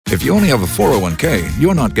If you only have a 401k,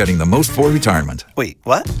 you're not getting the most for retirement. Wait,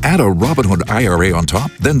 what? Add a Robinhood IRA on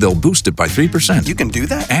top, then they'll boost it by 3%. You can do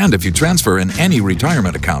that? And if you transfer in any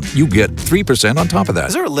retirement account, you get 3% on top of that.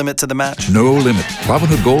 Is there a limit to the match? No limit.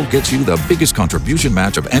 Robinhood Gold gets you the biggest contribution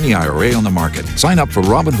match of any IRA on the market. Sign up for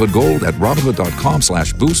Robinhood Gold at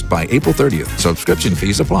Robinhood.com/boost by April 30th. Subscription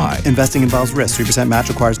fees apply. Investing involves risk. 3% match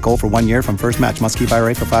requires gold for 1 year from first match. Must keep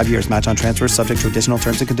IRA for 5 years. Match on transfers subject to additional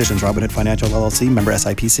terms and conditions. Robinhood Financial LLC, member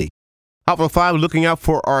SIPC. Alpha 5, looking out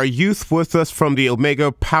for our youth. With us from the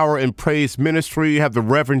Omega Power and Praise Ministry, you have the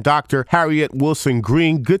Reverend Dr. Harriet Wilson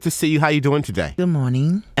Green. Good to see you. How you doing today? Good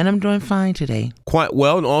morning, and I'm doing fine today. Quite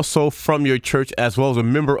well, and also from your church, as well as a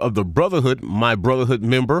member of the Brotherhood, my Brotherhood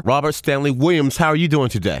member, Robert Stanley Williams. How are you doing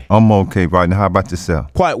today? I'm okay right now. How about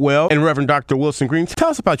yourself? Quite well. And Reverend Dr. Wilson Green, tell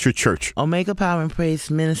us about your church. Omega Power and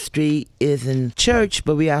Praise Ministry is in church,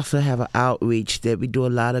 but we also have an outreach that we do a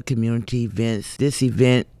lot of community events. This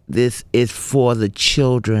is for the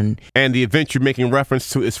children. And the event you're making reference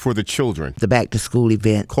to is for the children. The back to school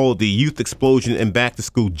event. Called the Youth Explosion and Back to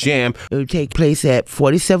School Jam. It will take place at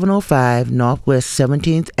 4705 Northwest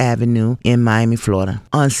 17th Avenue in Miami, Florida.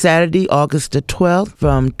 On Saturday, August the 12th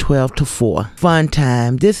from 12 to 4. Fun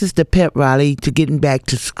time. This is the pep rally to getting back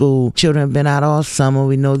to school. Children have been out all summer.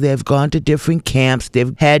 We know they've gone to different camps.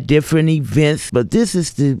 They've had different events. But this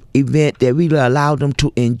is the event that we allow them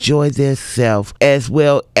to enjoy themselves as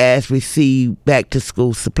well as receive back to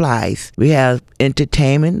school supplies. We have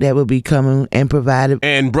entertainment that will be coming and provided.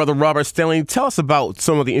 And Brother Robert Stanley, tell us about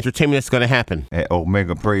some of the entertainment that's going to happen. At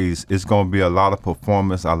Omega Praise, it's going to be a lot of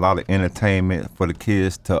performance, a lot of entertainment for the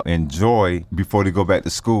kids to enjoy before they go back to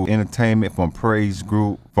school. Entertainment from praise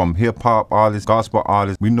group, from hip-hop artists, gospel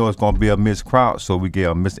artists. We know it's going to be a mixed crowd, so we get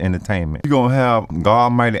a mixed entertainment. We're going to have God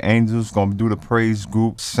Almighty Angels going to do the praise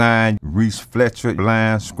group, Shine, Reese Fletcher,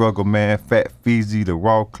 Blind, Struggle Man, Fat Feezy, The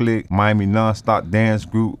Raw Click, Miami Non-Stop Dance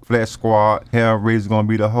Group, Flesh Squad, Hellraiser going to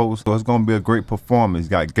be the host. So it's going to be a great performance.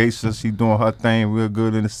 You got Geisha, she doing her thing real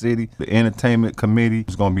good in the city. The entertainment committee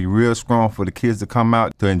is going to be real strong for the kids to come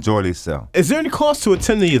out to enjoy themselves. Is there any cost to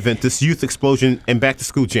attend the event, this Youth Explosion and Back to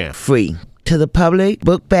School Jam? Free. To the public,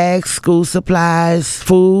 book bags, school supplies,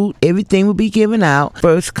 food, everything will be given out.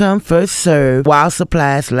 First come, first serve, while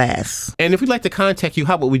supplies last. And if we'd like to contact you,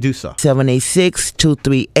 how would we do so?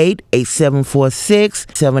 786-238-8746,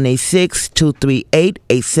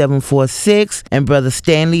 786-238-8746, and Brother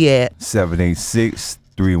Stanley at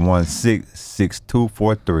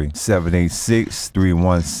 786-316-6243,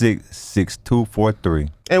 786-316-6243.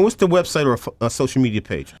 And what's the website or a social media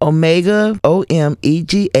page? Omega,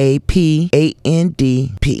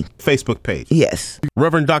 OMEGAPANDP. Facebook page. Yes.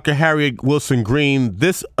 Reverend Dr. Harriet Wilson Green,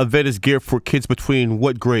 this event is geared for kids between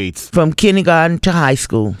what grades? From kindergarten to high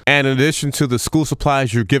school. And in addition to the school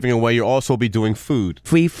supplies you're giving away, you'll also be doing food.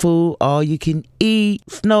 Free food, all you can eat,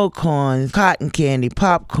 snow cones, cotton candy,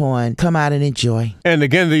 popcorn. Come out and enjoy. And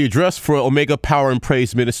again, the address for Omega Power and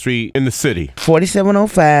Praise Ministry in the city.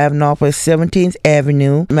 4705 Northwest 17th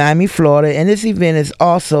Avenue, Miami, Florida. And this event is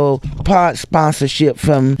also part sponsorship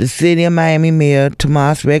from the City of Miami Mayor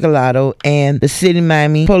Tomas Regalado and the City of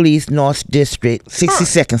Miami Police North District,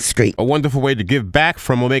 62nd Street. A wonderful way to give back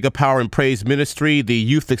from Omega Power and Praise Ministry, the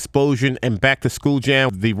Youth Explosion and Back to School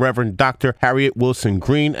Jam, the Reverend Dr. Harriet Wilson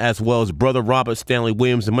Green, as well as Brother Robert Stanley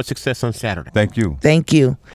Williams, and much success on Saturday. Thank you. Thank you.